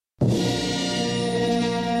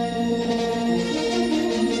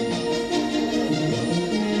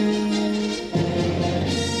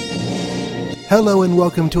Hello and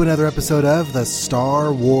welcome to another episode of the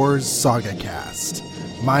Star Wars Saga Cast.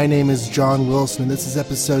 My name is John Wilson and this is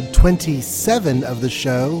episode 27 of the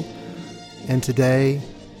show. And today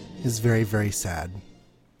is very, very sad.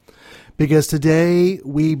 Because today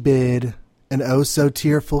we bid an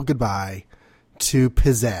oh-so-tearful goodbye to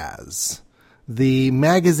Pizzazz, the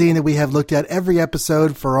magazine that we have looked at every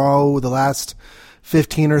episode for the last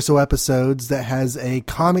 15 or so episodes that has a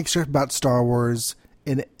comic strip about Star Wars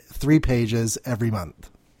in 3 pages every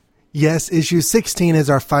month. Yes, issue 16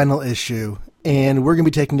 is our final issue, and we're going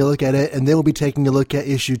to be taking a look at it, and then we'll be taking a look at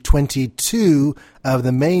issue 22 of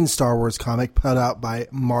the main Star Wars comic put out by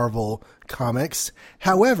Marvel Comics.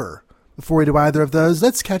 However, before we do either of those,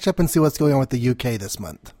 let's catch up and see what's going on with the UK this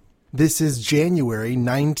month. This is January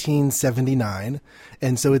 1979,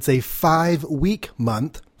 and so it's a 5-week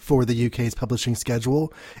month for the UK's publishing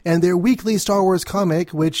schedule, and their weekly Star Wars comic,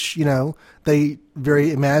 which, they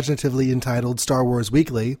very imaginatively entitled Star Wars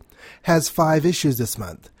Weekly, has 5 issues this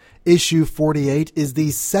month. Issue 48 is the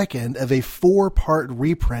second of a 4-part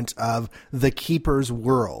reprint of The Keeper's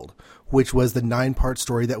World, which was the 9-part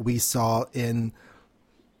story that we saw in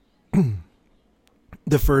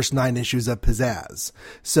the first 9 issues of Pizzazz.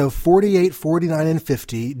 So 48, 49, and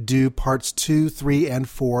 50 do parts 2, 3, and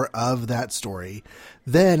 4 of that story.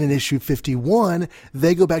 Then in issue 51,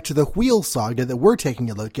 they go back to the Wheel Saga that we're taking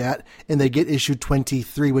a look at, and they get issue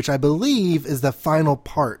 23, which I believe is the final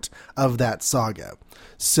part of that saga.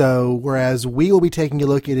 So whereas we will be taking a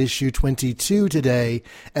look at issue 22 today,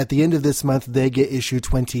 at the end of this month, they get issue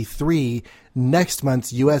 23, next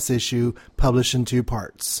month's US issue, published in 2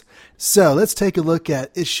 parts. So let's take a look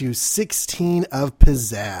at issue 16 of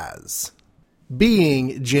Pizzazz.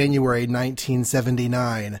 Being January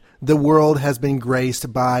 1979, the world has been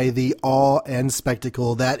graced by the awe and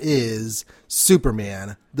spectacle that is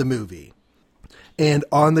Superman, the movie. And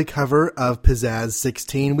on the cover of Pizzazz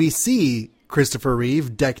 16, we see Christopher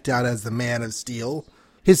Reeve decked out as the Man of Steel.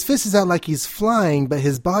 His fist is out like he's flying, but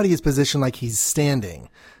his body is positioned like he's standing.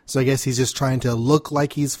 So I guess he's just trying to look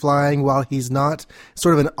like he's flying while he's not.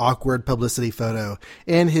 Sort of an awkward publicity photo.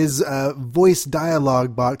 And his voice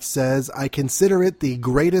dialogue box says, "I consider it the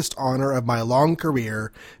greatest honor of my long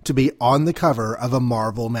career to be on the cover of a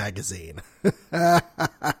Marvel magazine."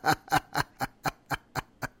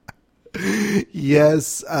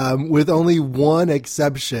 Yes, with only one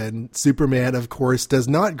exception, Superman, of course, does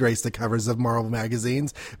not grace the covers of Marvel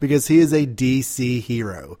magazines because he is a DC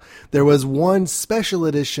hero. There was one special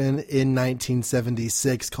edition in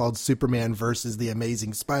 1976 called Superman vs. The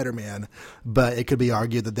Amazing Spider-Man, but it could be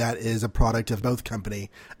argued that that is a product of both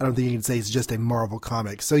company. I don't think you can say it's just a Marvel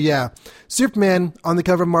comic. So yeah, Superman on the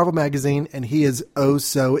cover of Marvel magazine, and he is oh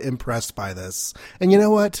so impressed by this. And you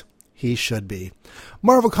know what? He should be.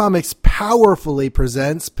 Marvel Comics powerfully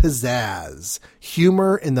presents Pizzazz,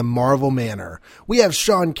 humor in the Marvel manner. We have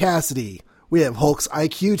Sean Cassidy. We have Hulk's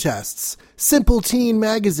IQ tests, Simple Teen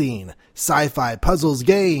Magazine, sci-fi puzzles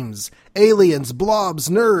games, aliens, blobs,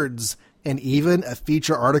 nerds, and even a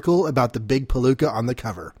feature article about the Big Palooka on the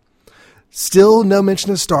cover. Still no mention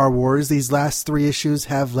of Star Wars. These last 3 issues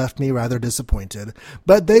have left me rather disappointed.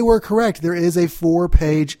 But they were correct. There is a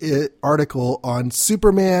 4-page article on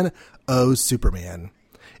Superman, oh Superman.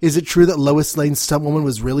 Is it true that Lois Lane's stuntwoman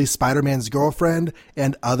was really Spider-Man's girlfriend?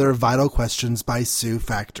 And other vital questions by Sue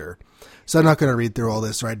Factor. So I'm not going to read through all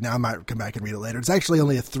this right now. I might come back and read it later. It's actually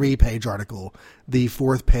only a 3-page article. The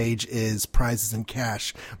 4th page is prizes and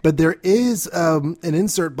cash. But there is an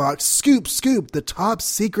insert box. Scoop, the top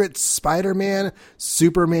secret Spider-Man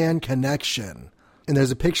Superman connection. And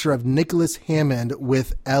there's a picture of Nicholas Hammond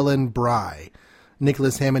with Ellen Bry.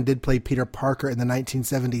 Nicholas Hammond did play Peter Parker in the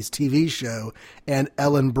 1970s TV show, and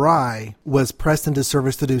Ellen Bry was pressed into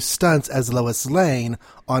service to do stunts as Lois Lane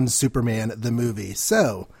on Superman the movie.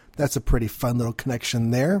 So that's a pretty fun little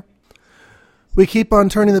connection there. We keep on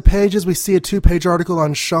turning the pages. We see a 2-page article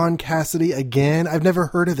on Sean Cassidy again. I've never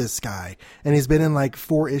heard of this guy, and he's been in like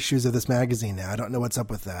 4 issues of this magazine now. I don't know what's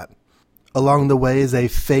up with that. Along the way is a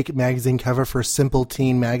fake magazine cover for Simple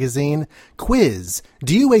Teen Magazine. Quiz.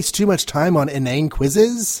 Do you waste too much time on inane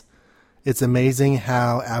quizzes? It's amazing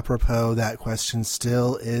how apropos that question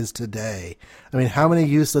still is today. I mean, how many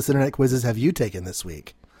useless internet quizzes have you taken this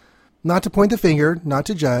week? Not to point the finger, not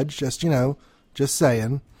to judge, just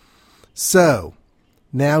saying. So,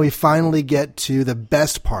 now we finally get to the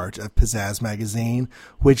best part of Pizzazz magazine,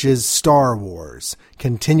 which is Star Wars,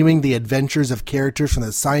 continuing the adventures of characters from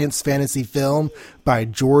the science fantasy film by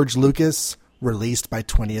George Lucas, released by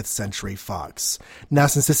 20th Century Fox. Now,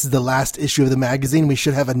 since this is the last issue of the magazine, we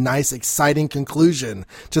should have a nice, exciting conclusion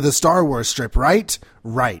to the Star Wars strip, right?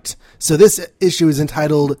 Right. So this issue is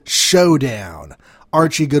entitled Showdown.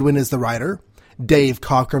 Archie Goodwin is the writer. Dave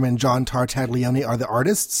Cockrum and John Tartaglione are the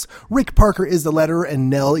artists. Rick Parker is the letterer, and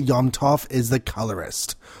Nell Yomtov is the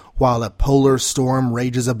colorist. While a polar storm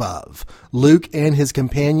rages above, Luke and his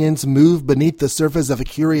companions move beneath the surface of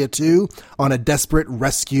Akuria 2 on a desperate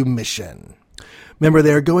rescue mission. Remember,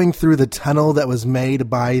 they're going through the tunnel that was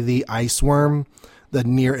made by the ice worm, the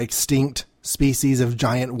near extinct species of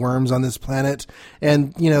giant worms on this planet.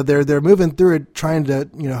 And, they're moving through it trying to,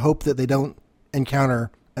 hope that they don't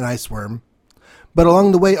encounter an ice worm. But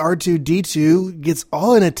along the way, R2-D2 gets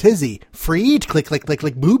all in a tizzy. Freed, click, click, click,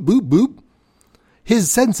 click, boop, boop, boop.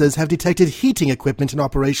 His senses have detected heating equipment in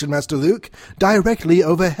operation, Master Luke, directly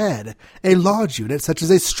overhead. A large unit such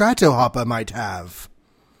as a Stratohopper might have.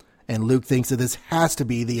 And Luke thinks that this has to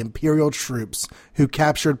be the Imperial troops who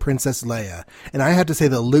captured Princess Leia. And I have to say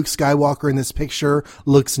that Luke Skywalker in this picture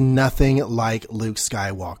looks nothing like Luke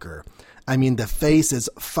Skywalker. I mean, the face is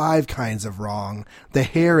 5 kinds of wrong. The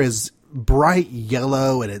hair is bright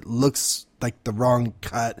yellow and it looks like the wrong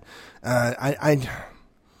cut.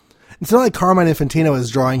 It's not like Carmine Infantino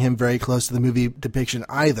is drawing him very close to the movie depiction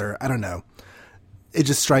either. I don't know. It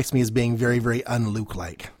just strikes me as being very, very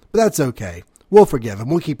un-Luke-like. But that's okay. We'll forgive him.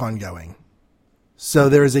 We'll keep on going. So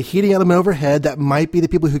there is a heating element overhead that might be the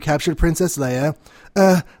people who captured Princess Leia.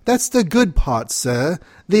 That's the good part, sir.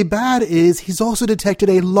 The bad is he's also detected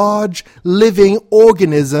a large, living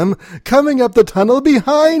organism coming up the tunnel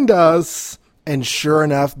behind us. And sure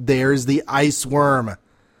enough, there's the ice worm.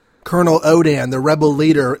 Colonel Odan, the rebel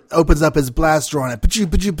leader, opens up his blaster on it. Pachoo,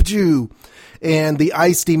 pachoo, pachoo. And the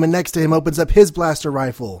ice demon next to him opens up his blaster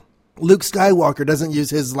rifle. Luke Skywalker doesn't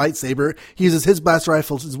use his lightsaber. He uses his blaster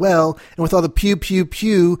rifles as well. And with all the pew, pew,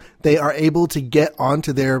 pew, they are able to get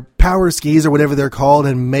onto their power skis or whatever they're called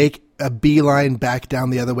and make a beeline back down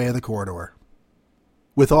the other way of the corridor.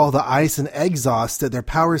 With all the ice and exhaust that their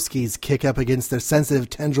power skis kick up against the sensitive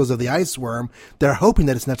tendrils of the ice worm, they're hoping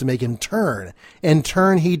that it's enough to make him turn. And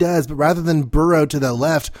turn he does, but rather than burrow to the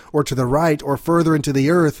left or to the right or further into the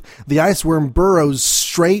earth, the ice worm burrows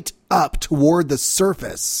straight up toward the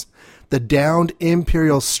surface. The downed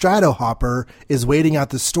Imperial Stratohopper is waiting out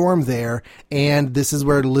the storm there, and this is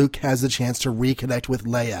where Luke has the chance to reconnect with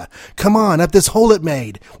Leia. Come on, up this hole it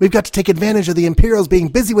made. We've got to take advantage of the Imperials being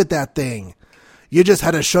busy with that thing. You just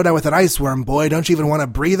had a showdown with an ice worm, boy. Don't you even want a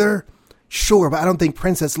breather? Sure, but I don't think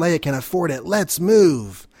Princess Leia can afford it. Let's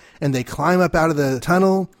move. And they climb up out of the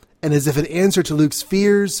tunnel, and as if in answer to Luke's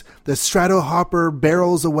fears, the Stratohopper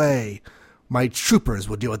barrels away. My troopers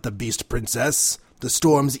will deal with the beast, Princess. The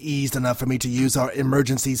storm's eased enough for me to use our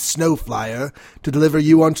emergency snow flyer to deliver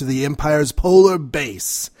you onto the Empire's polar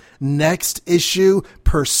base. Next issue,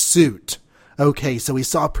 Pursuit. Okay, so we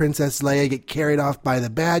saw Princess Leia get carried off by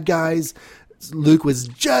the bad guys. Luke was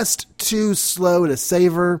just too slow to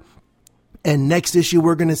save her. And next issue,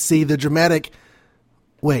 we're going to see the dramatic...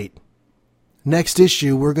 Wait. Next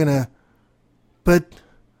issue, we're going to...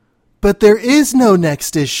 But there is no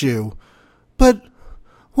next issue. But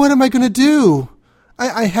what am I going to do?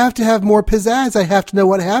 I have to have more pizzazz. I have to know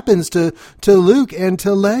what happens to Luke and to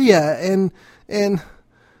Leia.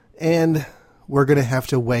 And we're going to have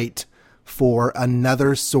to wait for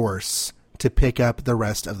another source to pick up the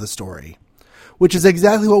rest of the story. Which is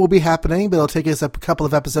exactly what will be happening, but it'll take us a couple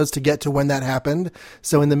of episodes to get to when that happened.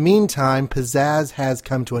 So in the meantime, pizzazz has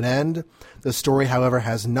come to an end. The story, however,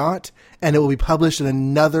 has not, and it will be published in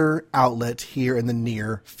another outlet here in the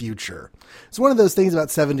near future. It's one of those things about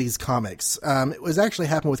 70s comics. It was actually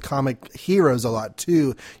happening with comic heroes a lot,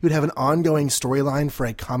 too. You would have an ongoing storyline for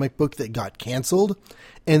a comic book that got canceled,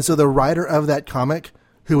 and so the writer of that comic,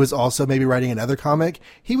 who was also maybe writing another comic,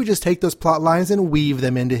 he would just take those plot lines and weave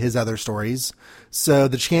them into his other stories. So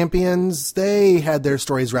the Champions, they had their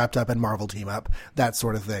stories wrapped up in Marvel Team Up, that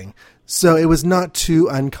sort of thing. So it was not too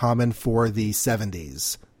uncommon for the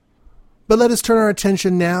 70s. But let us turn our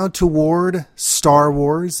attention now toward Star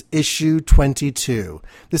Wars issue 22.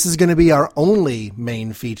 This is going to be our only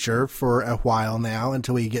main feature for a while now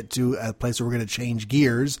until we get to a place where we're going to change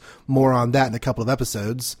gears. More on that in a couple of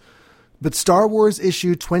episodes. But Star Wars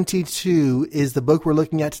issue 22 is the book we're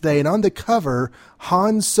looking at today, and on the cover,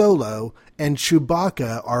 Han Solo and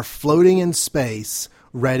Chewbacca are floating in space,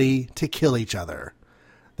 ready to kill each other.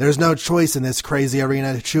 There's no choice in this crazy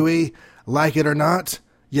arena, Chewie. Like it or not,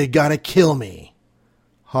 you gotta kill me.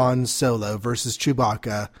 Han Solo versus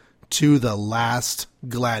Chewbacca to the last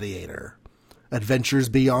gladiator. Adventures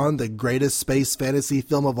beyond the greatest space fantasy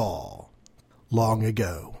film of all. Long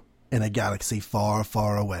ago. in a galaxy far,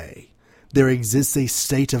 far away, there exists a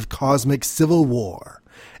state of cosmic civil war.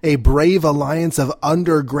 A brave alliance of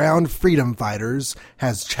underground freedom fighters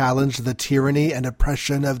has challenged the tyranny and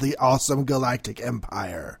oppression of the awesome galactic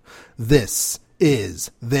empire. This is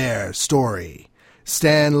their story.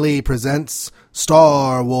 Stan Lee presents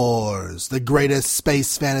Star Wars, the greatest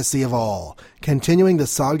space fantasy of all, continuing the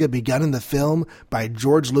saga begun in the film by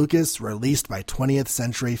George Lucas, released by 20th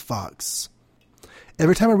Century Fox.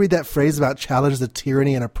 Every time I read that phrase about challenge the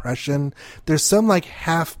tyranny and oppression, there's some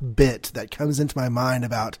half bit that comes into my mind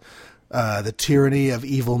about the tyranny of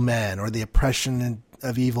evil men or the oppression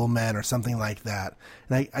of evil men or something like that.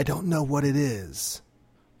 And I don't know what it is,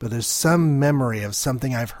 but there's some memory of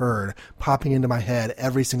something I've heard popping into my head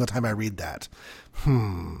every single time I read that.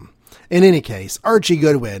 In any case, Archie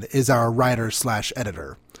Goodwin is our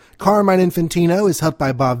writer/editor. Carmine Infantino is helped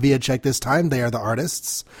by Bob Viacek this time. They are the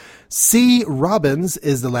artists. C. Robbins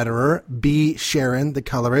is the letterer, B. Sharon, the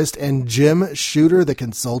colorist, and Jim Shooter, the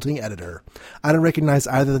consulting editor. I don't recognize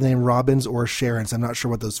either the name Robbins or Sharon, so I'm not sure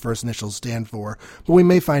what those first initials stand for, but we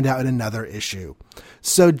may find out in another issue.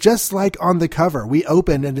 So just like on the cover, we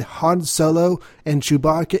open in Han Solo and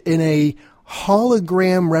Chewbacca in a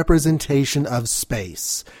hologram representation of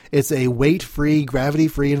space. It's a weight-free,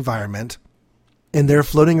 gravity-free environment, and they're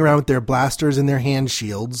floating around with their blasters and their hand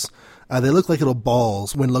shields. They look like little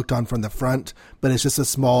balls when looked on from the front, but it's just a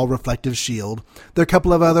small reflective shield. There are a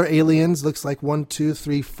couple of other aliens. Looks like 1, 2,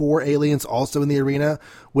 3, 4 aliens also in the arena,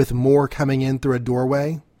 with more coming in through a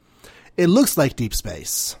doorway. It looks like deep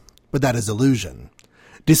space, but that is illusion.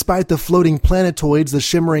 Despite the floating planetoids, the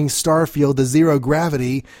shimmering starfield, the zero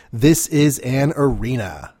gravity, this is an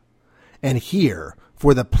arena. And here,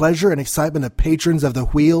 for the pleasure and excitement of patrons of the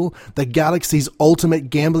wheel, the galaxy's ultimate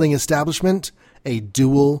gambling establishment, a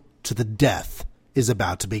duel to the death is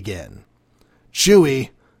about to begin.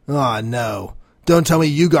 Chewie, no, don't tell me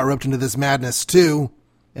you got roped into this madness too.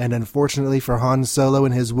 And unfortunately for Han Solo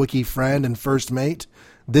and his Wookiee friend and first mate,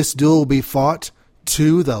 this duel will be fought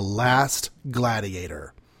to the last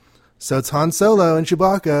gladiator. So it's Han Solo and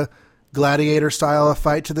Chewbacca, gladiator style, a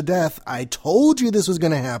fight to the death. I told you this was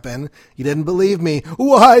going to happen. You didn't believe me.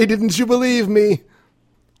 Why didn't you believe me?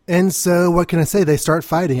 And so, what can I say? They start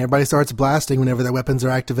fighting. Everybody starts blasting whenever their weapons are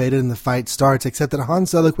activated and the fight starts, except that Han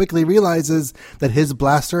Solo quickly realizes that his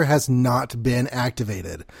blaster has not been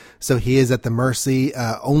activated. So he is at the mercy,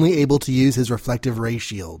 only able to use his reflective ray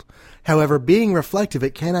shield. However, being reflective,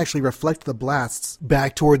 it can actually reflect the blasts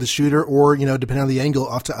back toward the shooter or, depending on the angle,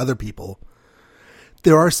 off to other people.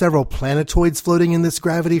 There are several planetoids floating in this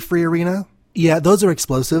gravity-free arena. Yeah, those are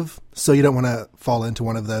explosive, so you don't want to fall into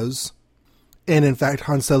one of those. And in fact,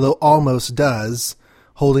 Han Solo almost does,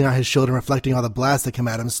 holding out his shield and reflecting all the blasts that come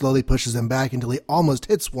at him, slowly pushes him back until he almost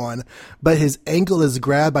hits one, but his ankle is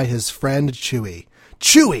grabbed by his friend Chewie.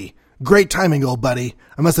 Chewie! Great timing, old buddy.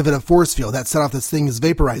 I must have hit a force field that set off this thing's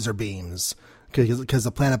vaporizer beams. Because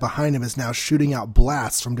the planet behind him is now shooting out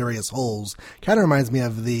blasts from various holes. Kind of reminds me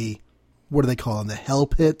of the, what do they call them? The hell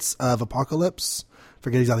pits of Apocalypse?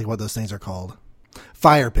 Forget exactly what those things are called.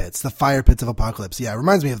 Fire pits. The fire pits of Apocalypse. Yeah, it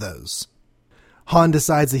reminds me of those. Han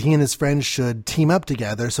decides that he and his friends should team up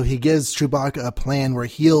together, so he gives Chewbacca a plan where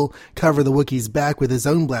he'll cover the Wookiee's back with his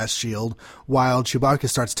own blast shield, while Chewbacca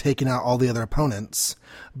starts taking out all the other opponents.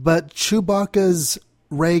 But Chewbacca's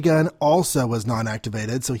ray gun also was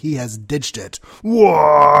non-activated, so he has ditched it.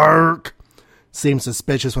 Wark! Seemed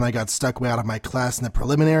suspicious when I got stuck way out of my class in the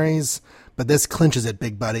preliminaries, but this clinches it,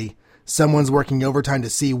 big buddy. Someone's working overtime to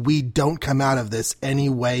see we don't come out of this any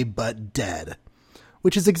way but dead.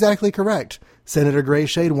 Which is exactly correct. Senator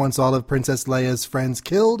Greyshade wants all of Princess Leia's friends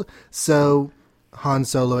killed, so Han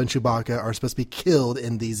Solo and Chewbacca are supposed to be killed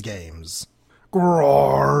in these games.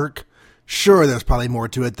 Grrrk! Sure, there's probably more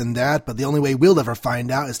to it than that, but the only way we'll ever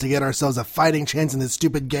find out is to get ourselves a fighting chance in this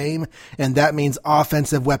stupid game, and that means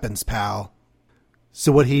offensive weapons, pal.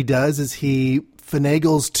 So what he does is he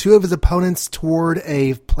finagles two of his opponents toward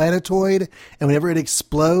a planetoid, and whenever it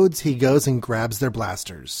explodes, he goes and grabs their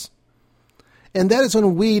blasters. And that is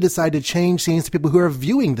when we decide to change scenes to people who are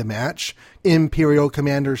viewing the match, Imperial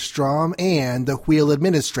Commander Strom and the Wheel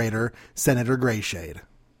Administrator, Senator Greyshade.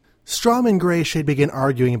 Strom and Greyshade begin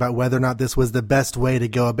arguing about whether or not this was the best way to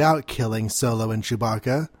go about killing Solo and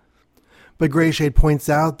Chewbacca. But Greyshade points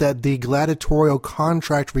out that the gladiatorial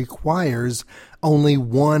contract requires only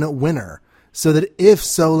one winner, so that if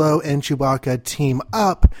Solo and Chewbacca team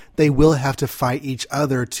up, they will have to fight each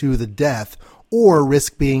other to the death, or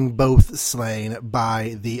risk being both slain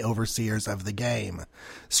by the overseers of the game.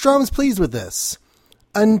 Strom's pleased with this.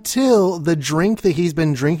 until the drink that he's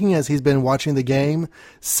been drinking as he's been watching the game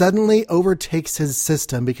suddenly overtakes his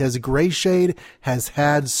system because Greyshade has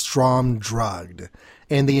had Strom drugged.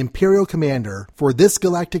 And the Imperial commander for this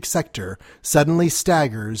galactic sector suddenly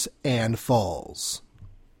staggers and falls.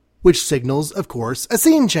 Which signals, of course, a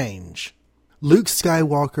scene change. Luke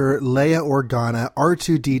Skywalker, Leia Organa,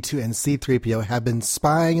 R2-D2, and C-3PO have been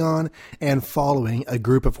spying on and following a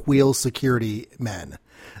group of Wheel security men.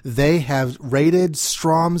 They have raided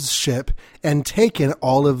Strom's ship and taken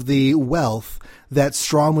all of the wealth that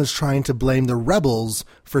Strom was trying to blame the rebels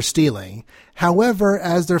for stealing. However,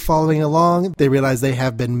 as they're following along, they realize they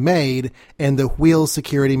have been made, and the Wheel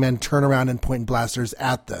security men turn around and point blasters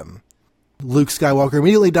at them. Luke Skywalker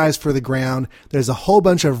immediately dives for the ground. There's a whole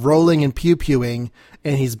bunch of rolling and pew-pewing,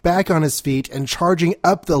 and he's back on his feet and charging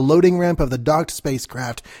up the loading ramp of the docked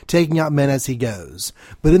spacecraft, taking out men as he goes.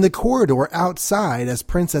 But in the corridor outside, as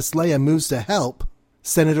Princess Leia moves to help,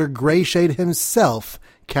 Senator Greyshade himself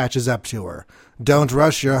catches up to her. "Don't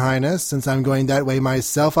rush, Your Highness. Since I'm going that way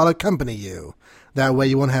myself, I'll accompany you. That way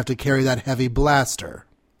you won't have to carry that heavy blaster."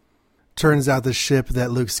 Turns out the ship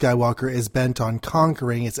that Luke Skywalker is bent on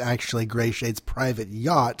conquering is actually Greyshade's private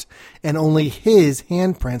yacht, and only his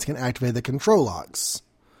handprints can activate the control locks.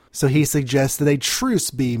 So he suggests that a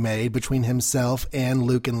truce be made between himself and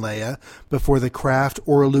Luke and Leia before the craft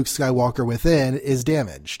or Luke Skywalker within is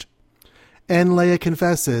damaged. And Leia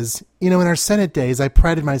confesses, in our Senate days, I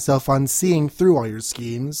prided myself on seeing through all your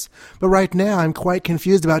schemes, but right now I'm quite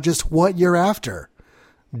confused about just what you're after.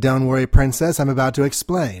 Don't worry, Princess, I'm about to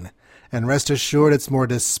explain. And rest assured it's more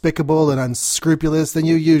despicable and unscrupulous than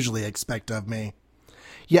you usually expect of me.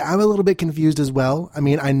 Yeah, I'm a little bit confused as well. I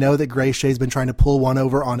mean, I know that Greyshade's been trying to pull one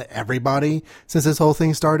over on everybody since this whole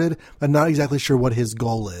thing started, but not exactly sure what his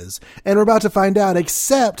goal is. And we're about to find out,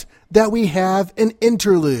 except that we have an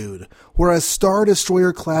interlude where a Star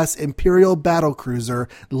Destroyer-class Imperial battlecruiser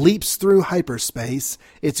leaps through hyperspace,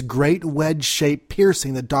 its great wedge shape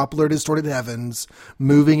piercing the Doppler-distorted heavens,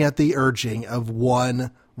 moving at the urging of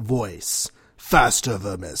one voice. "Faster,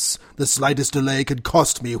 Vermis. The slightest delay could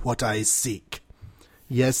cost me what I seek."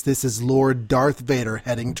 Yes, this is Lord Darth Vader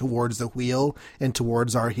heading towards the Wheel and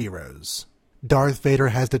towards our heroes. Darth Vader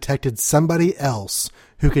has detected somebody else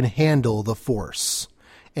who can handle the Force,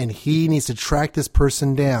 and he needs to track this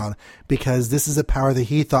person down because this is a power that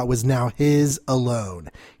he thought was now his alone.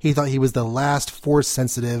 He thought he was the last Force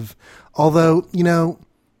sensitive, although,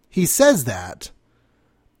 he says that,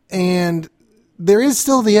 and there is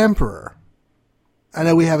still the Emperor. I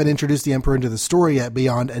know we haven't introduced the Emperor into the story yet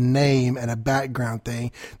beyond a name and a background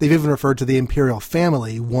thing. They've even referred to the Imperial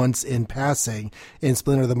family once in passing in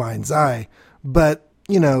Splinter of the Mind's Eye. But,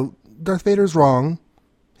 Darth Vader's wrong.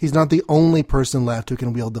 He's not the only person left who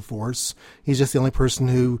can wield the Force. He's just the only person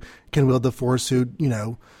who can wield the Force who,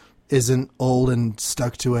 isn't old and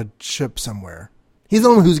stuck to a ship somewhere. He's the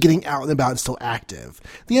one who's getting out and about and still active.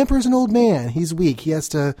 The Emperor's an old man. He's weak. He has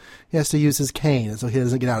to use his cane, so he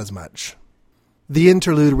doesn't get out as much. The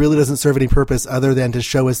interlude really doesn't serve any purpose other than to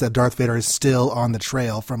show us that Darth Vader is still on the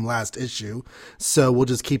trail from last issue, so we'll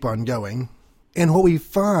just keep on going. And what we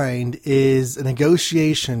find is a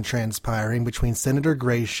negotiation transpiring between Senator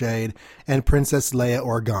Greyshade and Princess Leia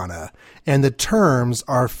Organa, and the terms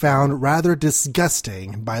are found rather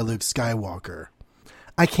disgusting by Luke Skywalker.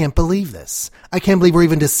 "I can't believe this. I can't believe we're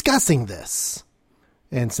even discussing this."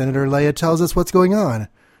 And Senator Leia tells us what's going on.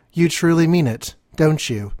 "You truly mean it, don't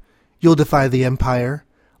you? You'll defy the Empire,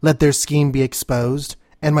 let their scheme be exposed,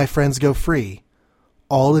 and my friends go free.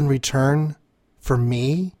 All in return for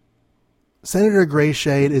me?" Senator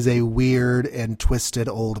Greyshade is a weird and twisted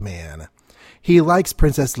old man. He likes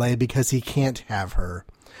Princess Leia because he can't have her.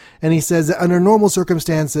 And he says that under normal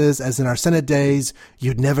circumstances, as in our Senate days,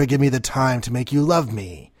 you'd never give me the time to make you love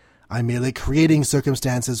me. I'm merely creating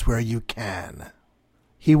circumstances where you can.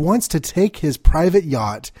 He wants to take his private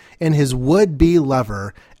yacht and his would-be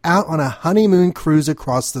lover out on a honeymoon cruise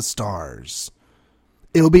across the stars.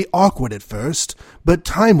 It will be awkward at first, but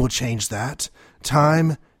time will change that.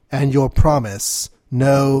 Time and your promise,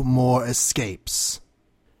 no more escapes.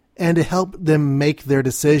 And to help them make their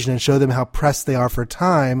decision and show them how pressed they are for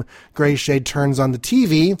time, Greyshade turns on the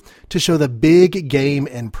TV to show the big game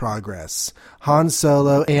in progress. Han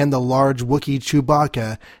Solo and the large Wookiee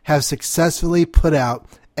Chewbacca have successfully put out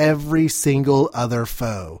every single other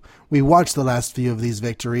foe. We watched the last few of these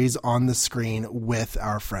victories on the screen with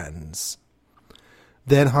our friends.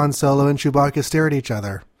 Then Han Solo and Chewbacca stare at each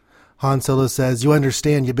other. Han Solo says, "You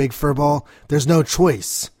understand, you big furball? There's no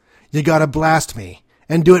choice. You gotta blast me.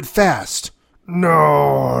 And do it fast."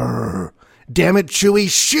 "No. Damn it, Chewie,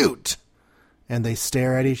 shoot!" And they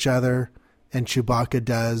stare at each other and Chewbacca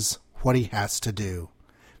does what he has to do.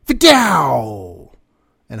 Fidow!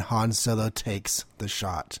 And Han Solo takes the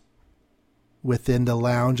shot. Within the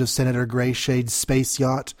lounge of Senator Greyshade's space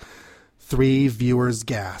yacht, 3 viewers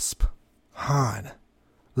gasp. Han,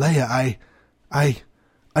 Leia, I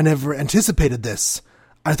never anticipated this.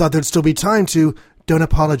 I thought there'd still be time to... Don't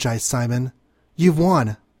apologize, Simon. You've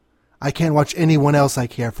won. I can't watch anyone else I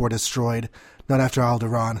care for destroyed. Not after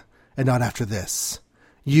Alderaan, and not after this.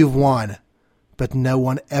 You've won. But no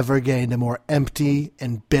one ever gained a more empty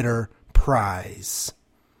and bitter prize.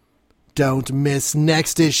 Don't miss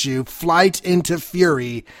next issue, Flight into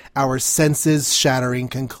Fury, our senses-shattering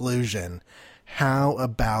conclusion. How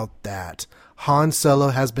about that? Han Solo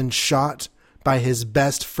has been shot by his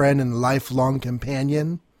best friend and lifelong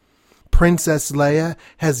companion. Princess Leia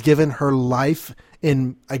has given her life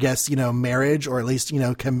in, I guess, marriage, or at least,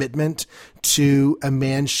 commitment to a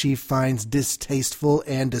man she finds distasteful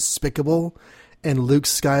and despicable. And Luke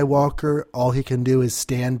Skywalker, all he can do is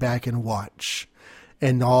stand back and watch.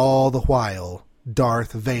 And all the while,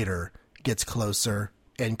 Darth Vader gets closer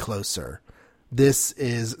and closer. This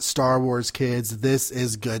is Star Wars, kids. This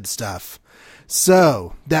is good stuff.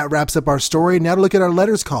 So, that wraps up our story. Now to look at our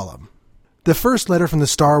letters column. The first letter from the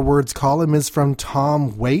Star Wars column is from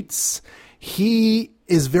Tom Waits. He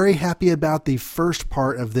is very happy about the first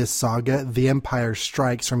part of this saga, The Empire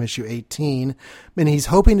Strikes, from issue 18, and he's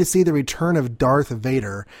hoping to see the return of Darth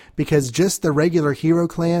Vader, because just the regular hero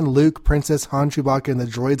clan, Luke, Princess, Han, Chewbacca, and the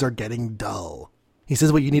droids are getting dull. He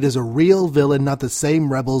says what you need is a real villain, not the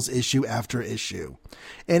same rebels issue after issue.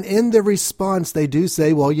 And in the response, they do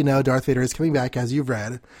say, well, Darth Vader is coming back, as you've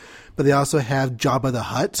read, but they also have Jabba the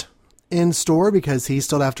Hutt in store because he's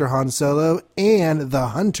still after Han Solo, and the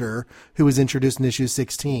Hunter, who was introduced in issue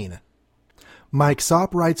 16. Mike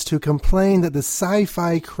Sopp writes to complain that the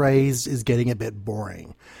sci-fi craze is getting a bit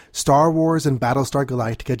boring. Star Wars and Battlestar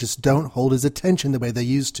Galactica just don't hold his attention the way they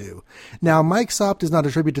used to. Now, Mike Sopp does not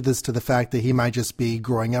attribute this to the fact that he might just be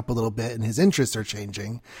growing up a little bit and his interests are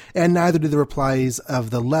changing, and neither do the replies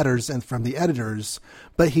of the letters and from the editors,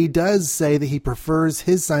 but he does say that he prefers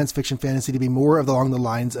his science fiction fantasy to be more along the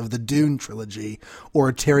lines of the Dune trilogy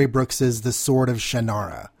or Terry Brooks's The Sword of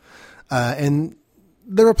Shannara. And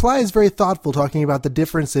the reply is very thoughtful, talking about the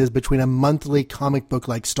differences between a monthly comic book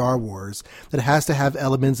like Star Wars that has to have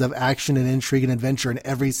elements of action and intrigue and adventure in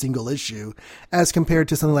every single issue, as compared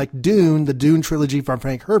to something like Dune, the Dune trilogy from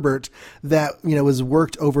Frank Herbert, that, was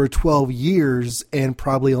worked over 12 years and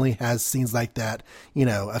probably only has scenes like that,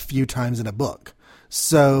 a few times in a book.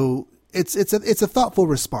 So it's a thoughtful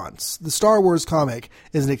response. The Star Wars comic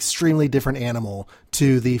is an extremely different animal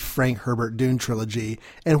to the Frank Herbert Dune trilogy,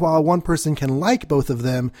 and while one person can like both of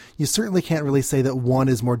them, you certainly can't really say that one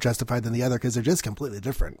is more justified than the other because they're just completely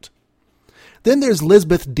different. Then there's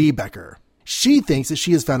Lisbeth D. Becker. She thinks that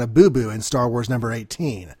she has found a boo-boo in Star Wars number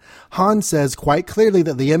 18. Han says quite clearly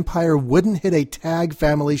that the Empire wouldn't hit a Tag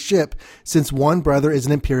family ship since one brother is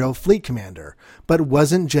an Imperial fleet commander. But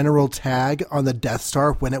wasn't General Tag on the Death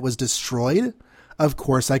Star when it was destroyed? Of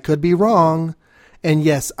course, I could be wrong. And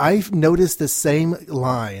yes, I've noticed the same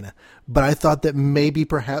line, but I thought that maybe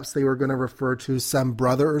perhaps they were going to refer to some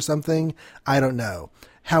brother or something. I don't know.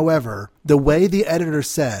 However, the way the editor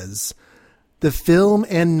says, the film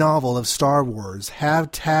and novel of Star Wars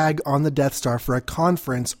have Tag on the Death Star for a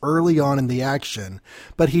conference early on in the action,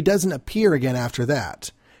 but he doesn't appear again after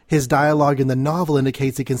that. His dialogue in the novel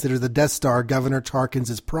indicates he considers the Death Star Governor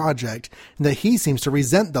Tarkin's project, and that he seems to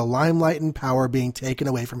resent the limelight and power being taken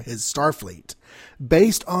away from his Starfleet.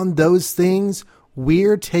 Based on those things,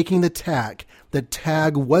 we're taking the tack that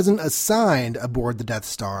Tag wasn't assigned aboard the Death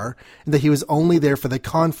Star, and that he was only there for the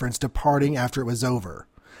conference, departing after it was over.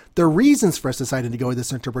 The reasons for us deciding to go with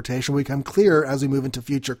this interpretation will become clearer as we move into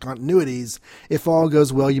future continuities. If all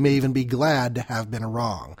goes well, you may even be glad to have been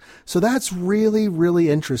wrong. So that's really, really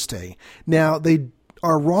interesting. Now, they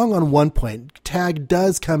are wrong on one point. Tag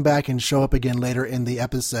does come back and show up again later in the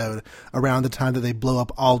episode around the time that they blow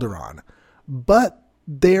up Alderaan. But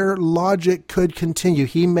their logic could continue.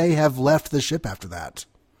 He may have left the ship after that.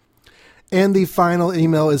 And the final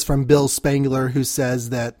email is from Bill Spangler, who says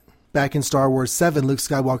that back in Star Wars 7, Luke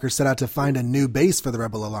Skywalker set out to find a new base for the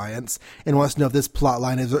Rebel Alliance and wants to know if this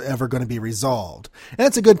plotline is ever going to be resolved. And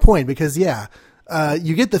that's a good point because, you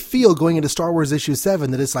get the feel going into Star Wars issue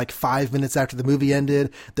 7 that it's like 5 minutes after the movie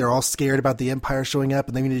ended. They're all scared about the Empire showing up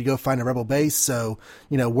and they need to go find a Rebel base. So,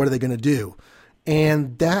 what are they going to do?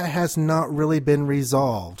 And that has not really been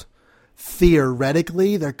resolved.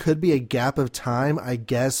 Theoretically, there could be a gap of time, I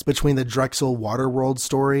guess, between the Drexel Waterworld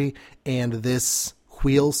story and this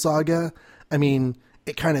Wheel saga. I mean,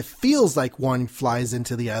 it kind of feels like one flies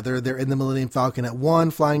into the other. They're in the Millennium Falcon at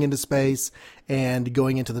one, flying into space, and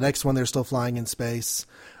going into the next one, they're still flying in space.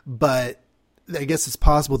 But I guess it's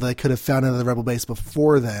possible that they could have found another Rebel base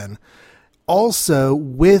before then. Also,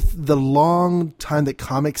 with the long time that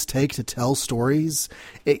comics take to tell stories,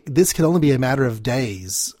 this could only be a matter of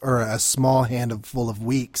days or a small handful of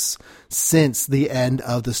weeks since the end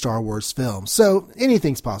of the Star Wars film. So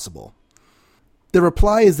anything's possible. The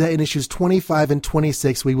reply is that in issues 25 and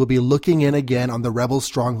 26, we will be looking in again on the Rebel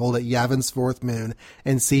stronghold at Yavin's Fourth Moon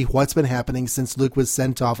and see what's been happening since Luke was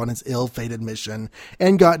sent off on his ill-fated mission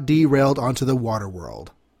and got derailed onto the water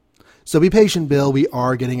world. So be patient, Bill. We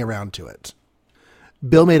are getting around to it.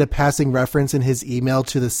 Bill made a passing reference in his email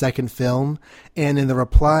to the second film, and in the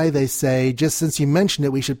reply they say, just since you mentioned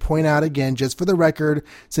it, we should point out again, just for the record,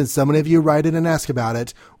 since so many of you write in and ask about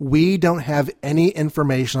it, we don't have any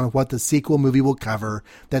information on what the sequel movie will cover.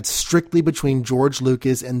 That's strictly between George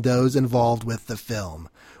Lucas and those involved with the film.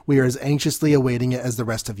 We are as anxiously awaiting it as the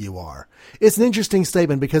rest of you are. It's an interesting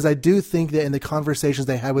statement because I do think that in the conversations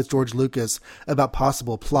they had with George Lucas about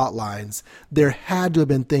possible plot lines, there had to have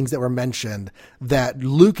been things that were mentioned that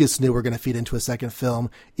Lucas knew were going to feed into a second film,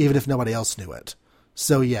 even if nobody else knew it.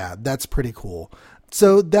 So yeah, that's pretty cool.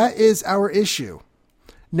 So that is our issue.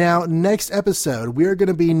 Now, next episode, we're going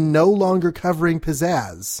to be no longer covering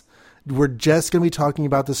Pizzazz. We're just going to be talking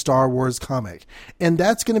about the Star Wars comic. And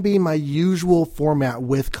that's going to be my usual format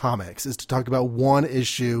with comics, is to talk about one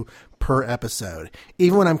issue per episode.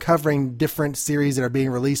 Even when I'm covering different series that are being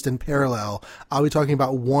released in parallel, I'll be talking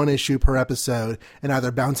about one issue per episode and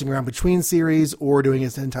either bouncing around between series or doing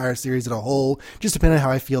an entire series as a whole, just depending on how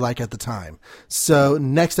I feel like at the time. So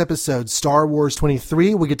next episode, Star Wars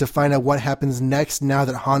 23, we get to find out what happens next now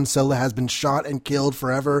that Han Solo has been shot and killed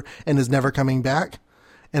forever and is never coming back.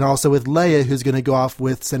 And also with Leia, who's going to go off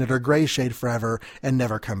with Senator Greyshade forever and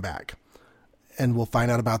never come back. And we'll find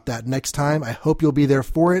out about that next time. I hope you'll be there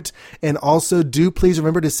for it. And also, do please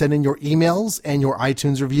remember to send in your emails and your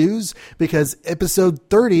iTunes reviews, because episode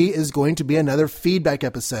 30 is going to be another feedback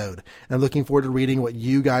episode. And I'm looking forward to reading what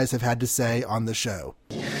you guys have had to say on the show.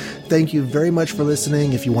 Thank you very much for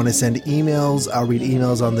listening. If you want to send emails, I'll read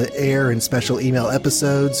emails on the air in special email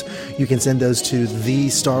episodes. You can send those to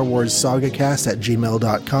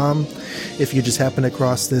thestarwarssagacast@gmail.com. If you just happen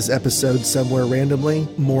across this episode somewhere randomly,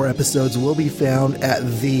 more episodes will be found at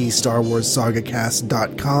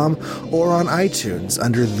thestarwarssagacast.com or on iTunes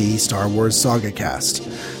under The Star Wars Saga Cast.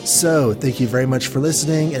 So, thank you very much for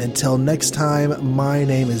listening, and until next time, my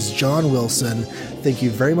name is John Wilson. Thank you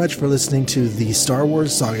very much for listening to The Star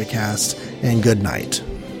Wars Saga Cast, and good night.